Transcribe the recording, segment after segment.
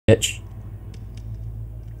Bitch.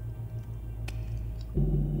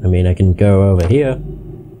 I mean, I can go over here.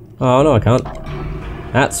 Oh, no, I can't.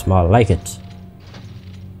 That's more like it.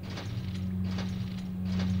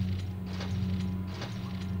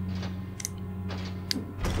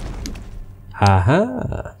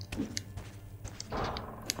 Haha.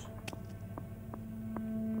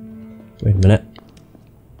 Wait a minute.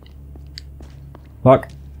 Fuck.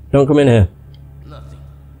 Don't come in here. Nothing.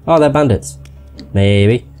 Oh, they're bandits.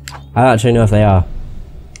 Maybe. I don't actually know if they are.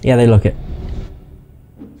 Yeah, they look it.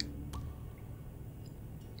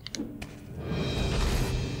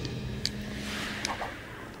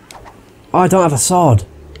 Oh, I don't have a sword.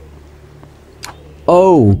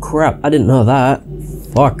 Oh, crap. I didn't know that.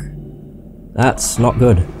 Fuck. That's not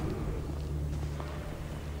good.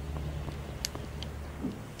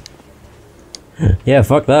 Yeah,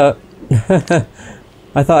 fuck that.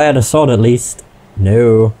 I thought I had a sword at least.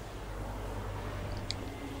 No.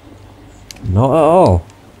 Not at all.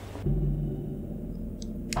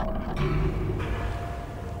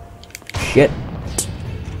 Shit.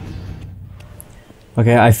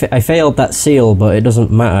 Okay, I failed that seal, but it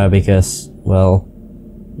doesn't matter because, well,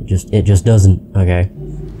 it just doesn't. Okay.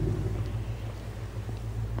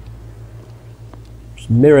 Just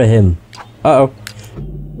mirror him. Uh-oh.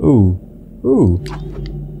 Ooh. Ooh.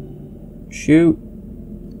 Shoot.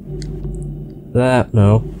 That,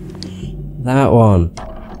 no. That one.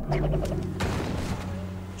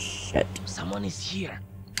 Shit. Someone is here.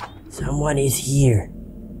 Someone is here.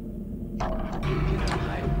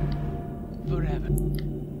 Forever.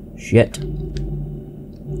 Shit.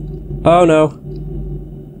 Oh no.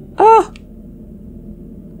 Ah!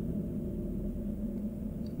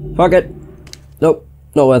 Fuck it. Nope.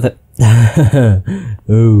 Not worth it.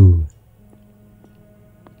 Ooh.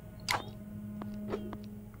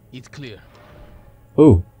 It's clear.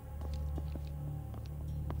 Ooh.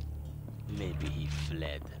 Maybe he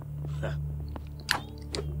fled.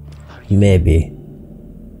 Maybe.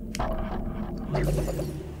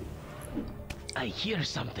 I hear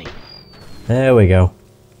something. There we go.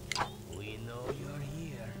 We know you're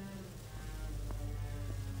here.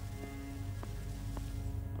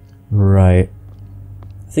 Right.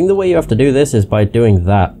 I think the way you have to do this is by doing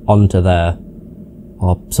that onto there.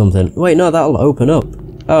 Or something. Wait, no, that'll open up.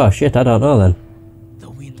 Oh shit, I don't know then. The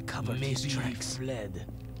wind covered his tracks. Fled.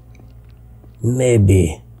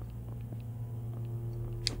 Maybe.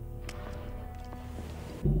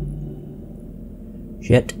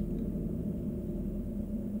 Shit.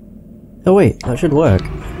 Oh wait, that should work.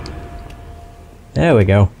 There we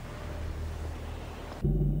go.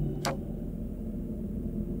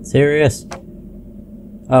 Serious?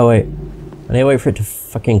 Oh wait. I need to wait for it to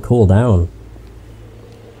fucking cool down.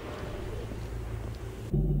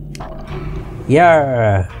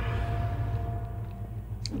 Yeah.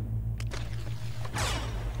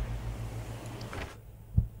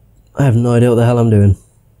 I have no idea what the hell I'm doing.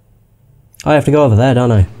 I have to go over there,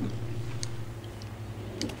 don't I?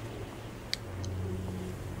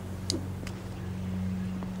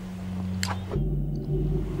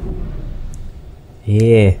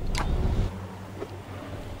 Yeah.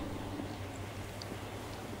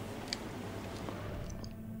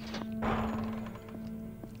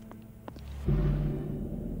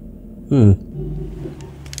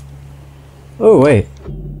 Oh, wait.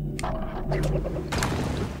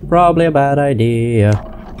 Probably a bad idea.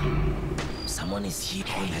 Someone is here.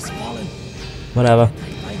 One has fallen. Whatever.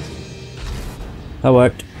 That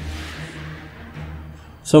worked.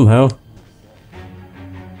 Somehow.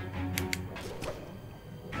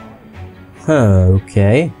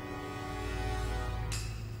 Okay.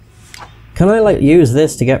 Can I, like, use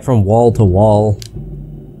this to get from wall to wall?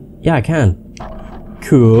 Yeah, I can.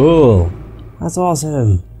 Cool. That's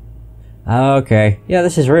awesome. Okay. Yeah,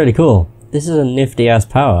 this is really cool. This is a nifty-ass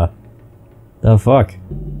power. The fuck?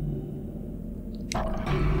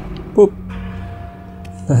 Boop.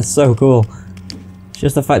 That's so cool.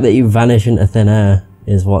 Just the fact that you vanish into thin air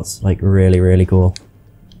is what's, like, really, really cool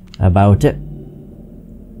about it.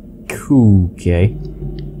 Okay.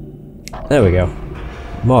 There we go.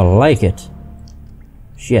 More like it.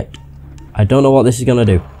 Shit. I don't know what this is gonna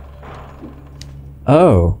do.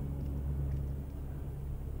 Oh.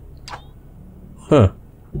 Huh.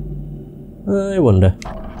 I wonder.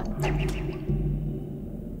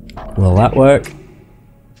 Will that work?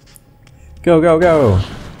 Go, go, go!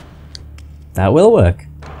 That will work.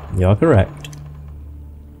 You're correct.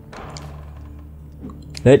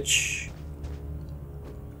 Bitch.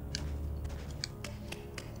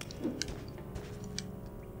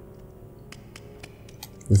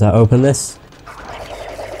 Does that open this?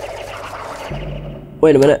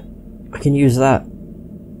 Wait a minute. I can use that.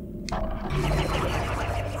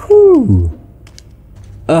 Woo!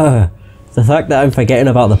 The fact that I'm forgetting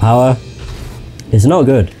about the power is not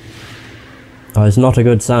good. Oh, it's not a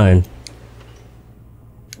good sign.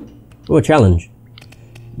 Oh, a challenge.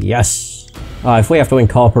 Yes! Oh, if we have to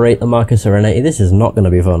incorporate the Mark of Serenity, this is not going to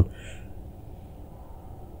be fun.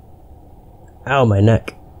 Ow, my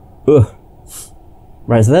neck. Ugh.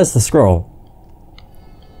 Right, so there's the scroll.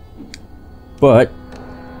 But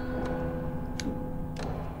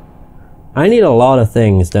I need a lot of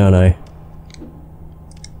things, don't I?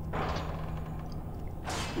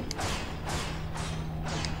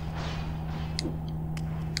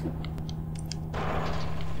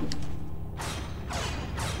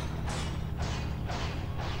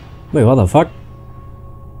 Wait, what the fuck?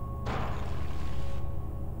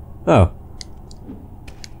 Oh.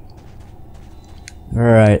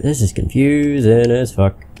 Alright, this is confusing as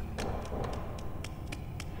fuck.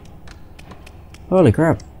 Holy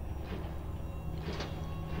crap.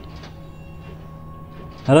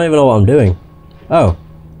 I don't even know what I'm doing. Oh.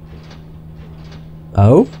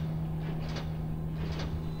 Oh?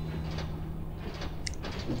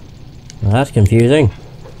 Well, that's confusing.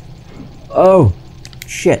 Oh!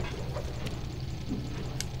 Shit.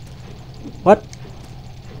 What?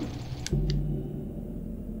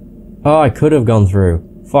 Oh, I could have gone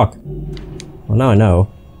through. Fuck. Well, now I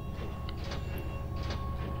know.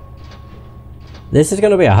 This is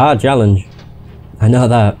gonna be a hard challenge. I know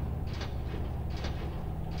that.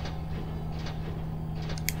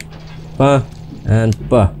 Bah. And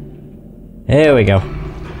bah. Here we go.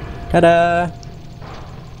 Ta-da!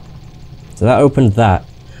 So that opened that.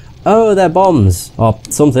 Oh, they're bombs! Or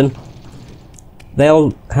something.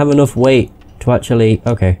 They'll have enough weight to actually...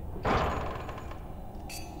 Okay.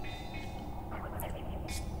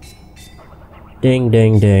 Ding,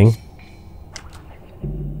 ding, ding.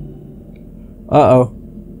 Uh-oh.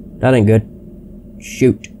 That ain't good.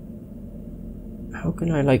 Shoot. How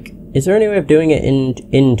can I, like... Is there any way of doing it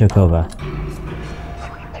into cover?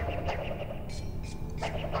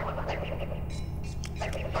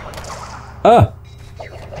 Ah!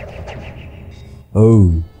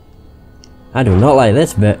 Oh. I do not like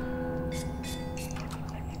this bit.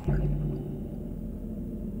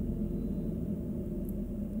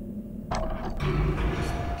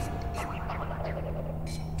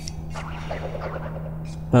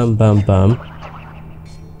 Bum bum bum.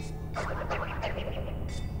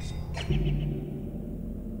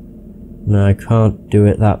 No, I can't do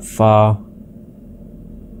it that far.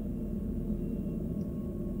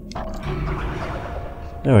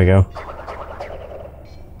 There we go.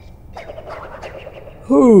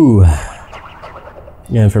 Whew.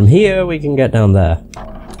 And from here we can get down there.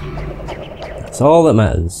 That's all that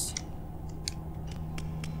matters.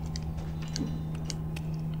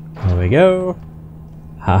 There we go.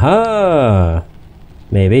 Haha!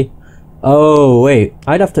 Maybe. Oh, wait.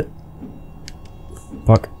 I'd have to...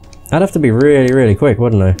 Fuck. I'd have to be really, really quick,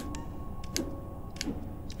 wouldn't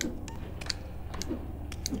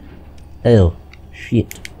I? Oh.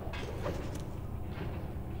 Shit.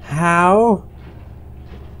 How?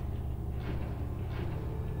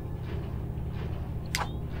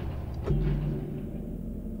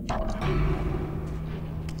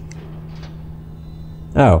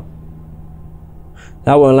 Oh.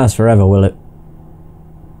 That won't last forever, will it?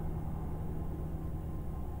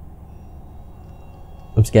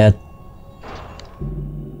 I'm scared.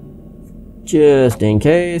 Just in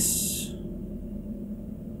case.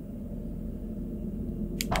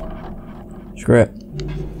 Screw it.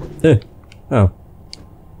 Oh.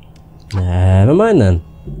 Never mind then.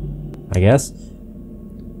 I guess.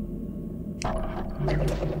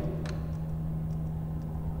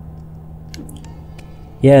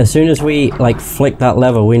 Yeah, as soon as we, like, flick that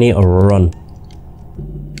lever, we need to run.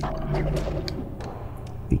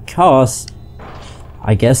 Because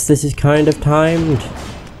I guess this is kind of timed.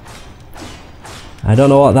 I don't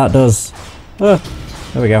know what that does. Oh,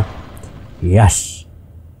 there we go. Yes!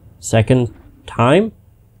 Second time?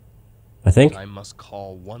 I think. I must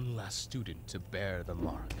call one last student to bear the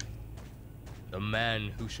mark. The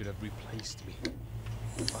man who should have replaced me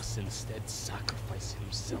must instead sacrifice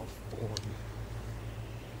himself for me.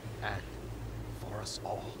 And for us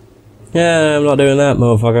all. Yeah, I'm not doing that,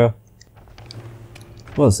 motherfucker.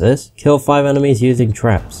 What's this? Kill 5 enemies using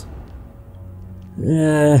traps.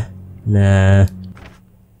 Nah. Can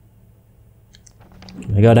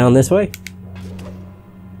I go down this way?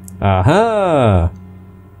 Aha!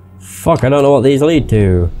 Fuck, I don't know what these lead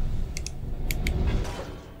to.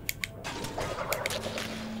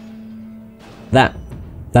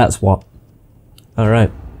 That's what.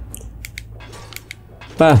 Alright.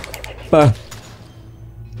 Bah.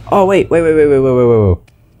 Oh, wait.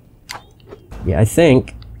 Yeah, I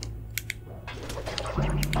think.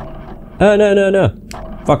 Oh, no, no, no.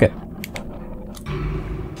 Fuck it.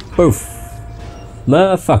 Boof.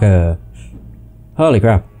 Motherfucker. Holy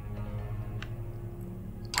crap.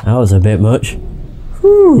 That was a bit much.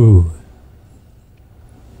 Whew.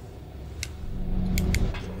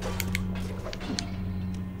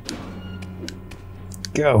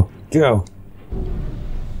 Go, go.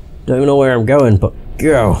 Don't even know where I'm going, but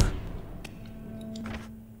go.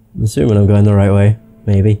 I'm assuming I'm going the right way,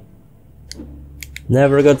 maybe.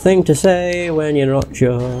 Never a good thing to say when you're not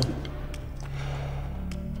sure.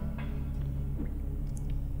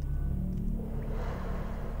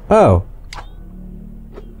 Oh.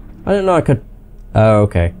 I didn't know I could... Oh,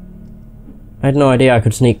 okay. I had no idea I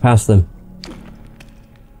could sneak past them.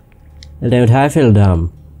 I don't have feel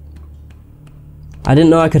dumb. I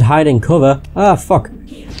didn't know I could hide in cover. Ah, fuck.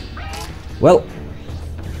 Well.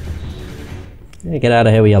 Yeah, get out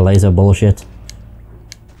of here with your laser bullshit.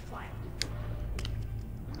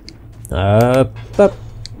 Up, up.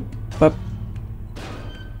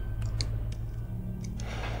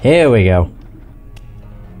 Here we go.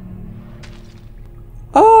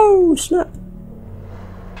 Oh, snap.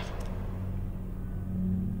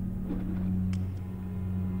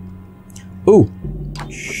 Ooh.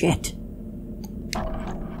 Shit.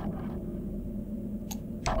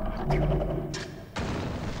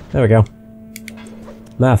 There we go.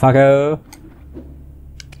 Motherfucker.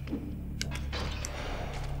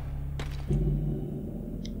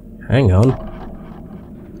 Hang on.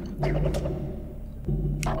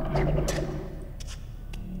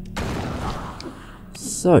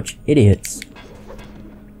 Such idiots.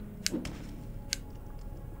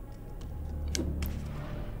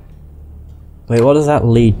 Wait, what does that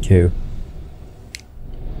lead to?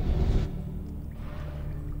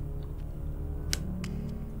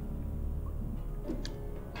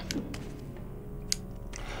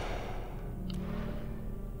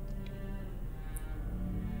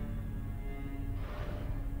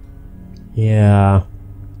 Yeah.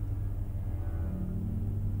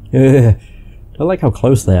 I like how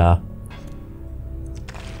close they are.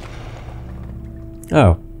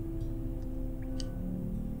 Oh.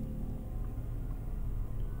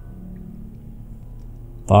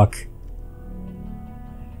 Fuck.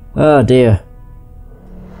 Oh dear.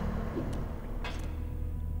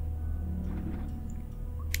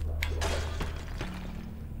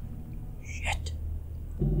 Shit.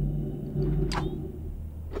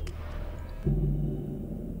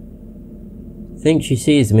 Think she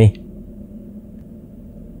sees me.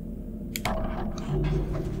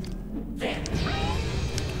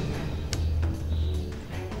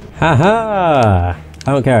 Haha! I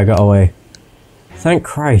don't care, I got away. Thank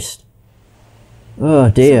Christ. Oh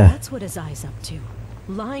dear. So that's what his eye's up to.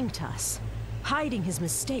 Lying to us. Hiding his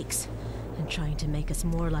mistakes. And trying to make us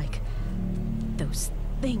more like... those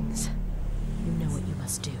things. You know what you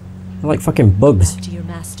must do. They're like fucking bugs. Back to your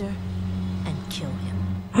master and kill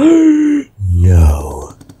him.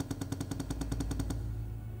 No.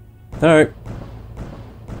 Alright.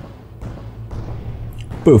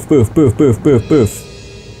 Boof, boof, boof, boof, boof, boof.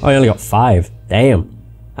 Oh, I only got 5. Damn.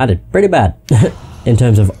 I did pretty bad. In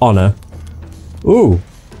terms of honor. Ooh.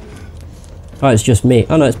 Oh, it's just me.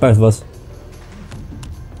 Oh no, it's both of us.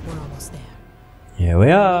 We're almost there. Here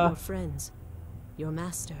we are. Your friends. Your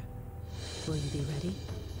master. Will you be ready?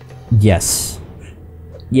 Yes.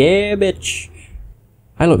 Yeah, bitch.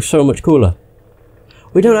 I look so much cooler.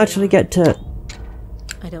 We don't actually get to...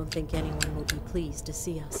 I don't think anyone will be pleased to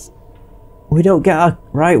see us. We don't get our...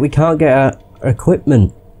 Right, we can't get our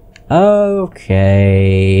equipment.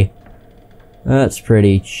 Okay. That's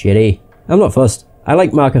pretty shitty. I'm not fussed. I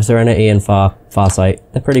like Mark of Serenity and Farsight.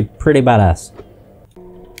 They're pretty badass.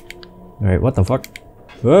 Alright, what the fuck?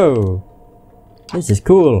 Whoa. This is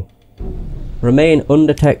cool. Remain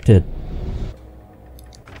undetected.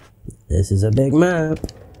 This is a big map.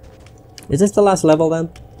 Is this the last level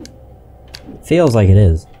then? Feels like it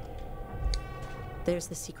is. There's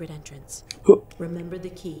the secret entrance. Remember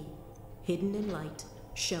the key. Hidden in light,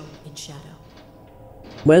 shown in shadow.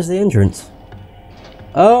 Where's the entrance?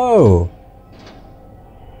 Oh!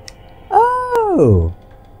 Oh!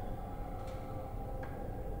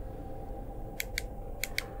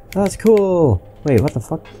 That's cool! Wait, what the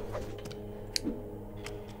fuck?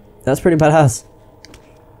 That's pretty badass.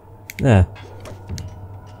 Yeah.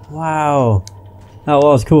 Wow. That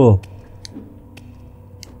was cool.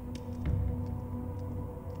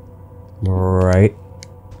 Right.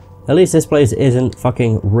 At least this place isn't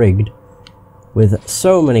fucking rigged with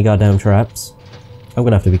so many goddamn traps. I'm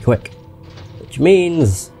gonna have to be quick. Which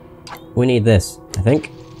means we need this, I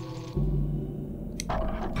think.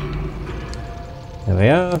 There we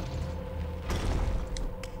are.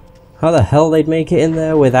 How the hell they'd make it in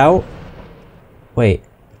there without? Wait.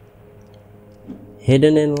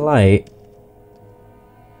 Hidden in light?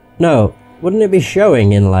 No, wouldn't it be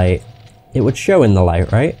showing in light? It would show in the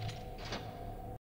light, right?